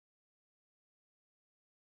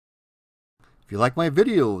If you like my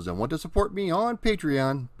videos and want to support me on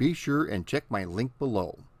Patreon, be sure and check my link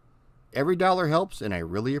below. Every dollar helps and I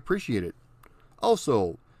really appreciate it.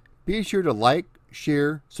 Also, be sure to like,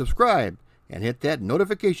 share, subscribe, and hit that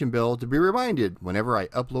notification bell to be reminded whenever I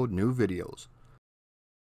upload new videos.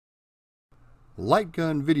 Light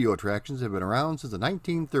gun video attractions have been around since the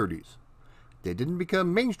 1930s. They didn't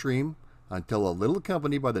become mainstream until a little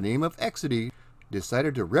company by the name of Exidy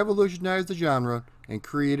decided to revolutionize the genre and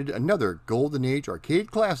created another golden age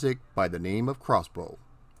arcade classic by the name of Crossbow.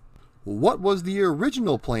 What was the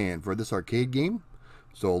original plan for this arcade game?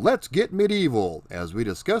 So let's get medieval as we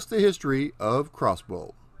discuss the history of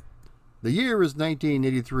Crossbow. The year is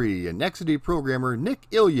 1983 and Exidy programmer Nick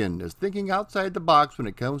Illian is thinking outside the box when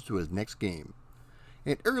it comes to his next game.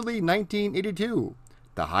 In early 1982,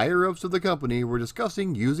 the higher-ups of the company were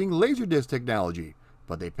discussing using Laserdisc technology,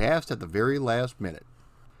 but they passed at the very last minute.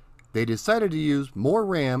 They decided to use more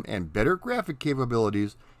RAM and better graphic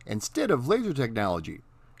capabilities instead of laser technology,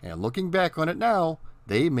 and looking back on it now,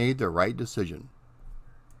 they made the right decision.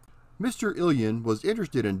 Mr. Illian was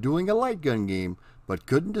interested in doing a light gun game, but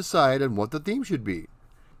couldn't decide on what the theme should be.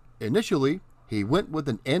 Initially, he went with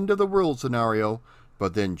an end-of-the-world scenario,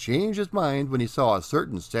 but then changed his mind when he saw a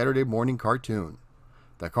certain Saturday morning cartoon.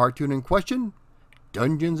 The cartoon in question?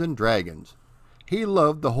 Dungeons and Dragons. He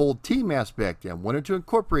loved the whole team aspect and wanted to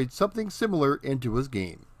incorporate something similar into his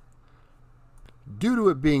game. Due to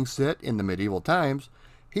it being set in the medieval times,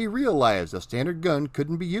 he realized a standard gun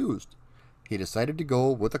couldn't be used. He decided to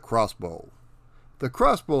go with a crossbow. The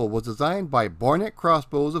crossbow was designed by Barnett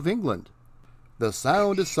Crossbows of England. The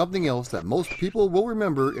sound is something else that most people will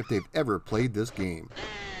remember if they've ever played this game.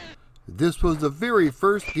 This was the very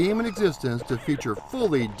first game in existence to feature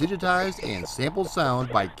fully digitized and sampled sound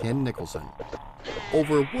by Ken Nicholson.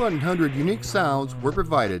 Over 100 unique sounds were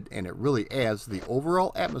provided, and it really adds to the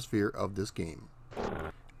overall atmosphere of this game.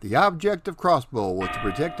 The object of Crossbow was to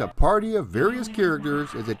protect a party of various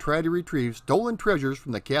characters as they tried to retrieve stolen treasures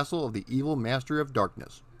from the castle of the evil Master of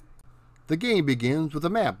Darkness. The game begins with a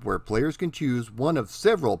map where players can choose one of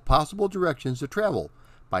several possible directions to travel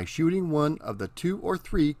by shooting one of the 2 or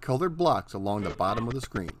 3 colored blocks along the bottom of the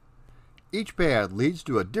screen. Each path leads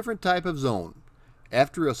to a different type of zone.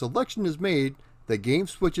 After a selection is made, the game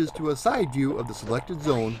switches to a side view of the selected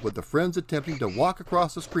zone with the friends attempting to walk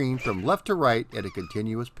across the screen from left to right at a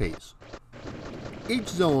continuous pace. Each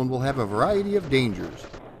zone will have a variety of dangers.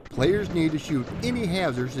 Players need to shoot any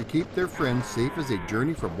hazards to keep their friends safe as they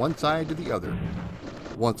journey from one side to the other.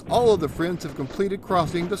 Once all of the friends have completed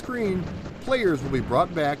crossing the screen, players will be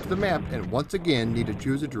brought back to the map and once again need to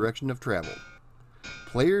choose a direction of travel.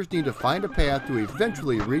 Players need to find a path to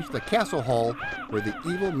eventually reach the castle hall where the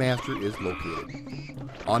evil master is located.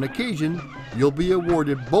 On occasion, you'll be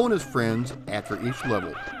awarded bonus friends after each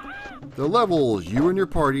level. The levels you and your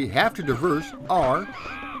party have to traverse are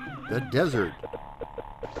the desert,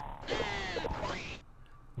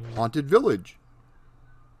 haunted village,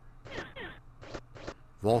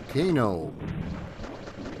 volcano,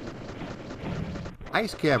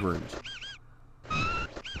 ice caverns,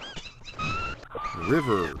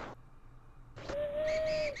 river,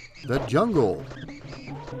 the jungle,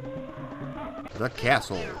 the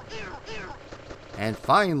castle, and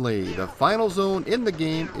finally, the final zone in the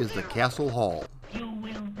game is the castle hall.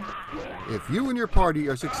 If you and your party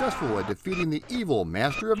are successful at defeating the evil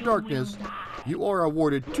Master of Darkness, you are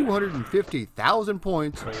awarded 250,000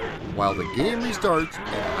 points while the game restarts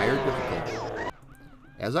at higher difficulty.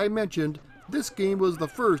 As I mentioned, this game was the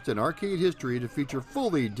first in arcade history to feature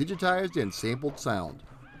fully digitized and sampled sound.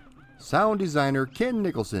 Sound designer Ken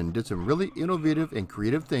Nicholson did some really innovative and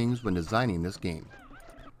creative things when designing this game.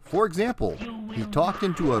 For example, he talked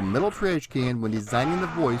into a metal trash can when designing the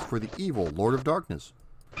voice for the evil Lord of Darkness.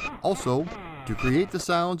 Also, to create the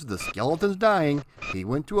sounds of the skeletons dying, he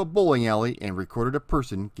went to a bowling alley and recorded a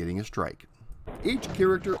person getting a strike. Each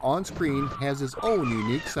character on screen has his own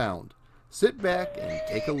unique sound. Sit back and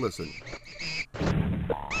take a listen.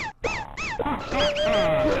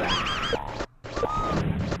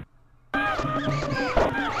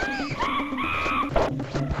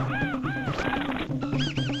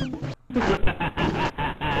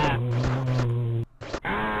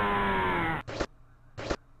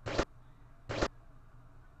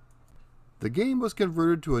 The game was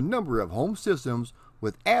converted to a number of home systems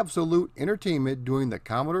with absolute entertainment during the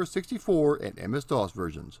Commodore 64 and MS-DOS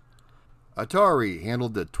versions. Atari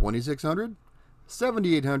handled the 2600,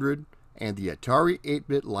 7800, and the Atari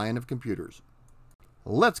 8-bit line of computers.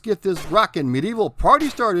 Let's get this rockin' medieval party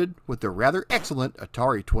started with the rather excellent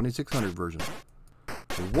Atari 2600 version.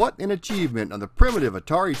 What an achievement on the primitive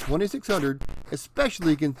Atari 2600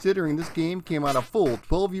 especially considering this game came out a full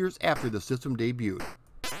 12 years after the system debuted.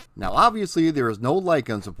 Now obviously there is no light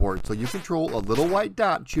gun support, so you control a little white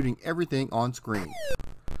dot shooting everything on screen.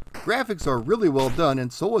 Graphics are really well done,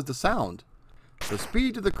 and so is the sound. The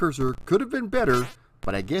speed to the cursor could have been better,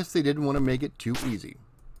 but I guess they didn't want to make it too easy.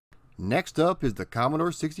 Next up is the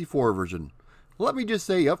Commodore 64 version. Let me just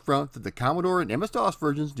say up front that the Commodore and MS-DOS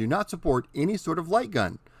versions do not support any sort of light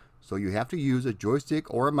gun, so you have to use a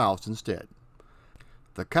joystick or a mouse instead.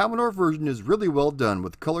 The Commodore version is really well done,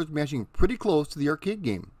 with colors matching pretty close to the arcade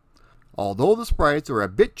game. Although the sprites are a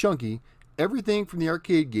bit chunky, everything from the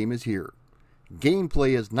arcade game is here.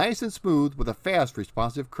 Gameplay is nice and smooth with a fast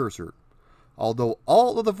responsive cursor. Although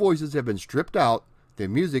all of the voices have been stripped out, the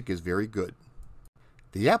music is very good.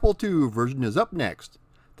 The Apple II version is up next.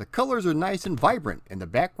 The colors are nice and vibrant, and the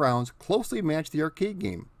backgrounds closely match the arcade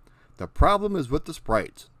game. The problem is with the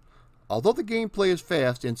sprites. Although the gameplay is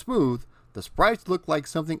fast and smooth, the sprites look like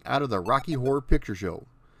something out of the Rocky Horror Picture Show.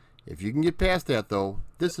 If you can get past that though,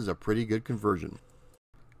 this is a pretty good conversion.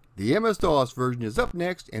 The MS-DOS version is up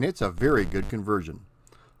next, and it's a very good conversion.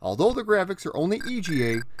 Although the graphics are only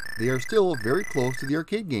EGA, they are still very close to the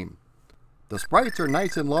arcade game. The sprites are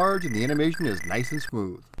nice and large, and the animation is nice and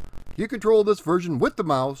smooth. You control this version with the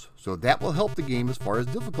mouse, so that will help the game as far as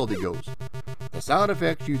difficulty goes. The sound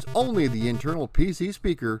effects use only the internal PC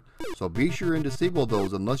speaker, so be sure and disable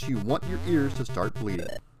those unless you want your ears to start bleeding.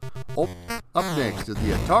 Oh, up next is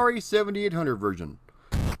the Atari 7800 version.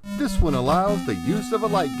 This one allows the use of a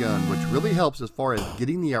light gun, which really helps as far as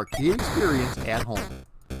getting the arcade experience at home.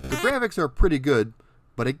 The graphics are pretty good,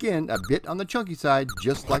 but again a bit on the chunky side,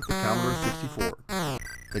 just like the Commodore 64.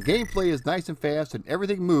 The gameplay is nice and fast, and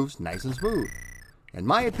everything moves nice and smooth. In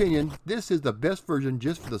my opinion, this is the best version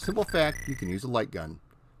just for the simple fact you can use a light gun.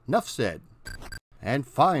 Enough said. And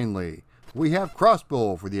finally, we have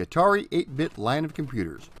Crossbow for the Atari 8-bit line of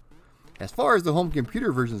computers. As far as the home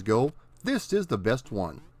computer versions go, this is the best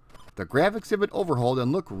one. The graphics have been overhauled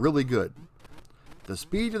and look really good. The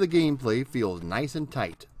speed of the gameplay feels nice and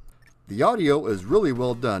tight. The audio is really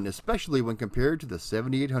well done, especially when compared to the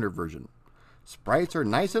 7800 version. Sprites are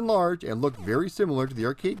nice and large and look very similar to the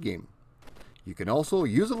arcade game. You can also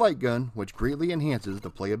use a light gun, which greatly enhances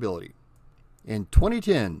the playability. In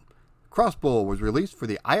 2010, Crossbow was released for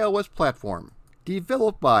the iOS platform.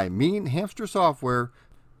 Developed by Mean Hamster Software,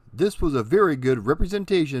 this was a very good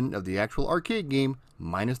representation of the actual arcade game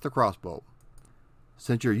minus the crossbow.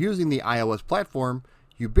 Since you're using the iOS platform,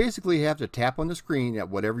 you basically have to tap on the screen at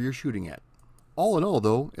whatever you're shooting at. All in all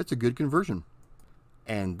though, it's a good conversion.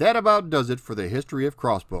 And that about does it for the history of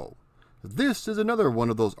Crossbow. This is another one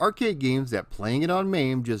of those arcade games that playing it on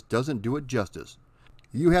MAME just doesn't do it justice.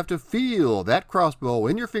 You have to feel that crossbow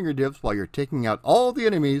in your fingertips while you're taking out all the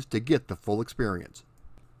enemies to get the full experience.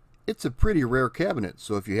 It's a pretty rare cabinet,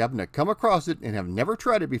 so if you happen to come across it and have never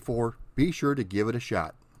tried it before, be sure to give it a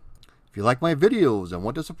shot. If you like my videos and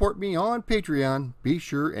want to support me on Patreon, be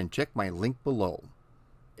sure and check my link below.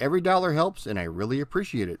 Every dollar helps, and I really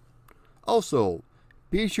appreciate it. Also,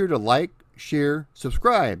 be sure to like, share,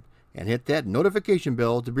 subscribe, and hit that notification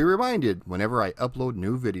bell to be reminded whenever I upload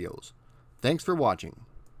new videos. Thanks for watching.